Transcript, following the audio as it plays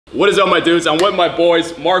What is up, my dudes? I'm with my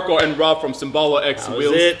boys Marco and Rob from SIMBOLO X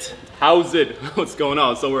Wheels. How's it? What's going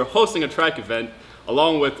on? So we're hosting a track event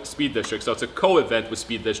along with SpeedDistrict. So it's a co-event with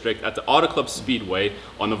SpeedDistrict at the Auto Club Speedway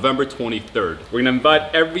on November 23rd. We're gonna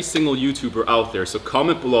invite every single YouTuber out there. So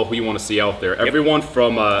comment below who you want to see out there. Yep. Everyone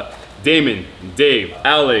from Damon, Dave,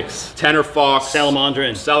 Alex, Tanner Fox,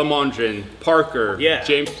 Salamandrin, Parker,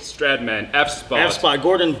 James Stradman, F-Spot.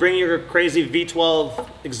 Gordon, bring your crazy V12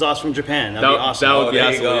 exhaust from Japan. That'd be awesome. That would be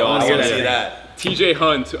absolutely awesome. I want to see that. TJ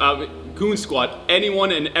Hunt, Goon Squad,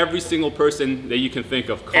 anyone and every single person that you can think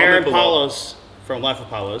of. Comment Aaron below. Paulos from Life of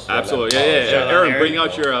Paulos. Absolutely, yeah. Aaron, bring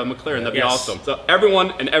out your McLaren, that'd be awesome. So everyone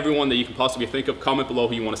that you can possibly think of, comment below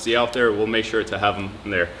who you want to see out there. We'll make sure to have them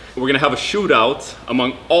in there. We're gonna have a shootout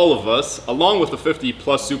among all of us, along with the 50+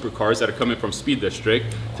 supercars that are coming from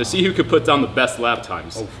SpeedDistrict, to see who could put down the best lap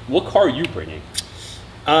times. Oh. What car are you bringing?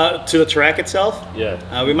 To the track itself?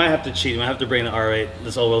 Yeah. We might have to cheat. We might have to bring the R8,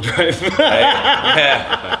 this all-wheel drive.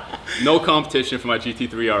 No competition for my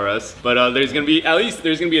GT3 RS, but there's gonna be a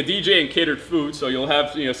DJ and catered food, so you'll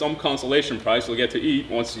have some consolation prize you'll get to eat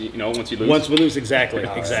once you lose. Once we lose, exactly.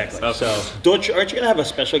 So aren't you gonna have a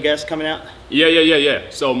special guest coming out? Yeah.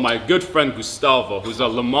 So my good friend Gustavo, who's a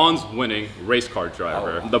Le Mans winning race car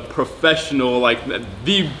driver, the professional, like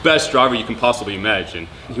the best driver you can possibly imagine.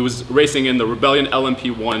 He was racing in the Rebellion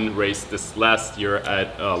LMP1 race this last year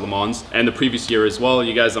at Le Mans, and the previous year as well.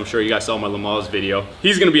 I'm sure you guys saw my Le Mans video.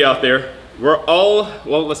 He's gonna be out there. We're all,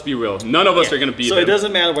 well, let's be real, none of us are gonna beat him. So it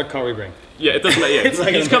doesn't matter what car we bring. Yeah, it doesn't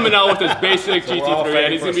matter. He's coming out with his basic GT3,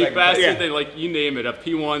 and he's gonna be faster than, like, you name it, a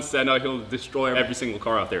P1 Senna. He'll destroy every single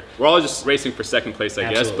car out there. We're all just racing for second place,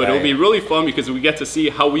 I guess, but it'll be really fun because we get to see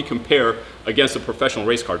how we compare against a professional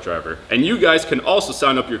race car driver. And you guys can also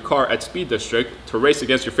sign up your car at SpeedDistrict to race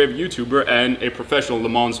against your favorite YouTuber and a professional Le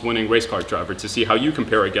Mans winning race car driver to see how you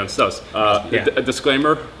compare against us. A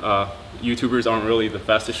disclaimer, YouTubers aren't really the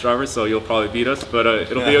fastest drivers, so you'll probably beat us, but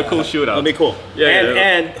it'll be a cool shootout. It'll be cool.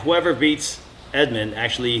 And whoever beats Edmond,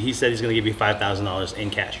 actually, he said he's going to give you $5,000 in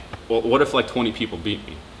cash. Well, what if like 20 people beat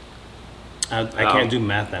me? I can't do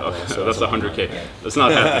math that way. So that's 100K. That's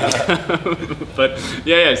not happening. But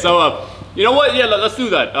so you know what? Yeah, let's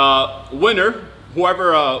do that. Winner,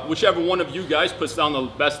 whichever one of you guys puts down the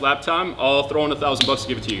best lap time, I'll throw in $1,000 to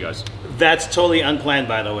give it to you guys. That's totally unplanned,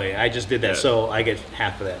 by the way. I just did that, so I get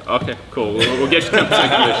half of that. Okay, cool. We'll get you 10%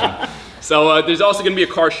 commission. So there's also going to be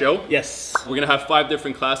a car show. Yes. We're going to have 5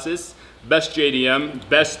 different classes. Best JDM,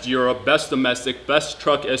 Best Europe, Best Domestic, Best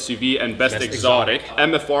Truck SUV, and Best Exotic.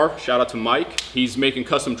 MFR, shout out to Mike. He's making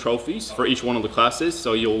custom trophies for each one of the classes,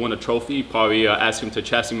 so you'll win a trophy. Probably ask him to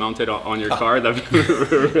chassis mount it on your car. That'd be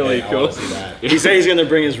really cool. I want to see that. He said he's going to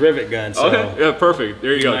bring his rivet gun. So okay, yeah, perfect.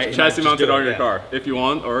 There you go. Chassis mounted on your car if you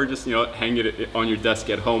want, or just hang it on your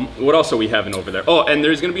desk at home. What else are we having over there? Oh, and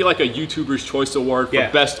there's going to be like a YouTuber's Choice Award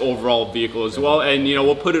for Best Overall Vehicle as well. And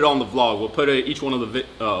we'll put it on the vlog. We'll put each one of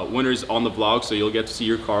the winners on the vlog, so you'll get to see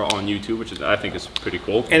your car on YouTube, which I think is pretty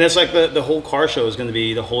cool. And it's like the whole car show is going to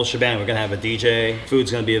be the whole shebang. We're going to have a DJ,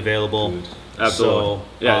 food's going to be available. Absolutely. So,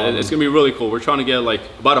 it's going to be really cool. We're trying to get like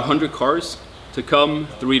about 100 cars to come,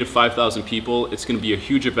 3,000 to 5,000 people. It's going to be a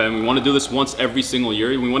huge event. We want to do this once every single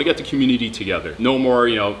year. We want to get the community together. No more,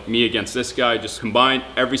 me against this guy. Just combine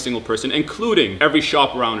every single person, including every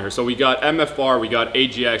shop around here. So we got MFR, we got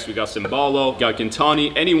AGX, we got SIMBOLO, we got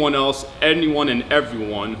Gintani, anyone else, anyone and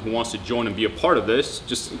everyone who wants to join and be a part of this,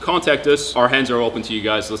 just contact us. Our hands are open to you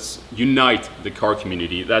guys. Let's unite the car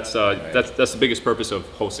community. That's the biggest purpose of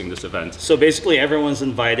hosting this event. So basically everyone's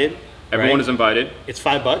invited. Everyone is invited. It's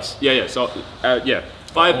 $5? Yeah. So,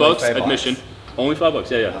 $5 admission. Only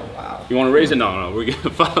 $5. Yeah. Oh, wow. You want to raise it? No. We're getting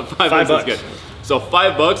 $5 is good. So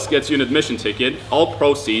 $5 gets you an admission ticket. All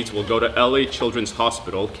proceeds will go to LA Children's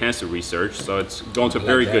Hospital Cancer Research. So it's going to a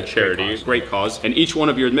very good charity, great cause. And each one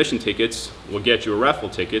of your admission tickets will get you a raffle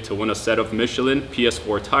ticket to win a set of Michelin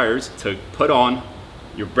PS4 tires to put on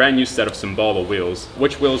your brand new set of SIMBOLO wheels.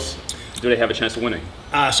 Which wheels do they have a chance of winning?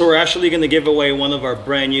 So we're actually going to give away one of our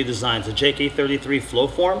brand new designs, the JK33 Flow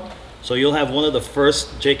Form. So you'll have one of the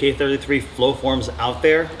first JK33 Flow Forms out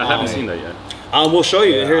there. I haven't seen that yet. We'll show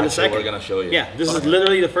you here in a second. We're going to show you. Yeah, this is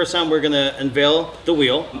literally the first time we're going to unveil the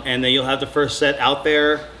wheel, and then you'll have the first set out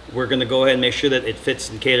there. We're going to go ahead and make sure that it fits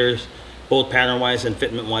and caters both pattern-wise and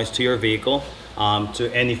fitment-wise to your vehicle,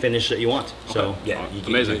 to any finish that you want. Okay. So yeah,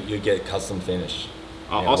 you get custom finish.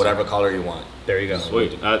 Awesome. Whatever color you want. There you go.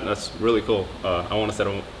 Sweet. That's really cool. I want to set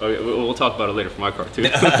them. We'll talk about it later for my car too.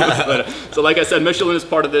 But, so like I said, Michelin is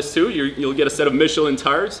part of this too. You'll get a set of Michelin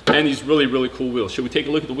tires and these really cool wheels. Should we take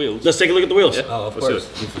a look at the wheels? Let's take a look at the wheels. Yeah. Oh, of course.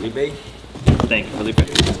 Felipe. Thank you, Felipe.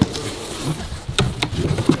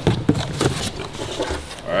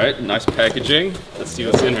 All right, nice packaging. Let's see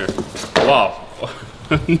what's in here. Wow,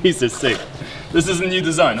 these are sick. This is a new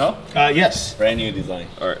design, huh? Yes. Brand new design.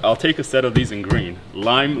 All right, I'll take a set of these in green.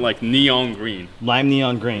 Lime, like neon green. Lime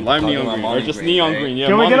neon green. Lime neon green, or just green, neon right? green. Yeah,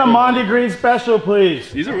 Can we get a Mondi green special, please?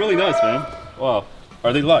 These are really nice, man. Wow.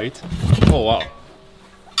 Are they light? Oh, wow.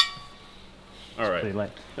 All right. Pretty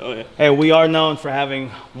light. Oh, yeah. Hey, we are known for having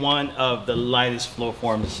one of the lightest flow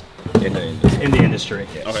forms In the industry. in the industry.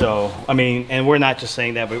 Okay. So, I mean, and we're not just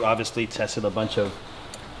saying that, we've obviously tested a bunch of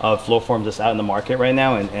flow forms that's out in the market right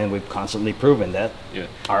now, and we've constantly proven that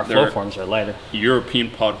our flow forms are lighter. European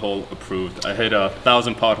pothole approved. I hit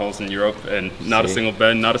 1,000 potholes in Europe and not a single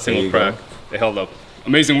bend, not a single crack. They held up.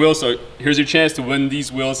 Amazing wheels, so here's your chance to win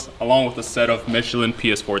these wheels along with a set of Michelin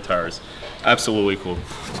PS4 tires. Absolutely cool.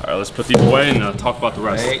 All right, let's put these away and talk about the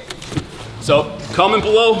rest. Hey. So comment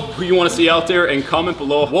below who you want to see out there, and comment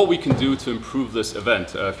below what we can do to improve this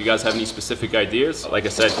event. If you guys have any specific ideas, like I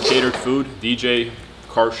said, catered food, DJ,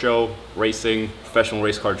 car show, racing, professional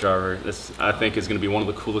race car driver. This, I think, is going to be one of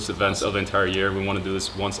the coolest events of the entire year. We want to do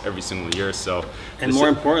this once every single year. So, And more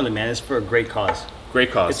importantly, man, it's for a great cause.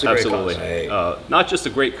 Great cause, It's a great absolutely. cause. Hey. Not just a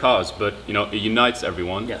great cause, but you know, it unites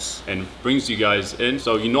everyone. Yes. And brings you guys in.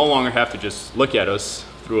 So you no longer have to just look at us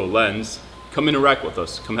through a lens. Come interact with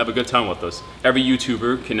us. Come have a good time with us. Every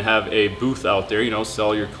YouTuber can have a booth out there, you know,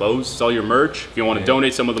 sell your clothes, sell your merch. If you want to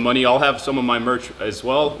donate some of the money, I'll have some of my merch as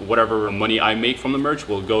well. Whatever money I make from the merch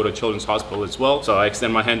will go to Children's Hospital as well. So I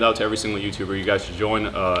extend my hand out to every single YouTuber. You guys should join.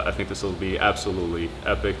 I think this will be absolutely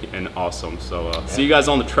epic and awesome. So see you guys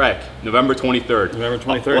on the track, November 23rd. November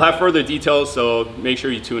 23rd. We'll have further details, so make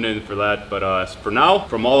sure you tune in for that. But for now,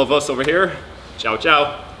 from all of us over here, ciao,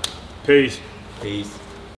 ciao. Peace. Peace.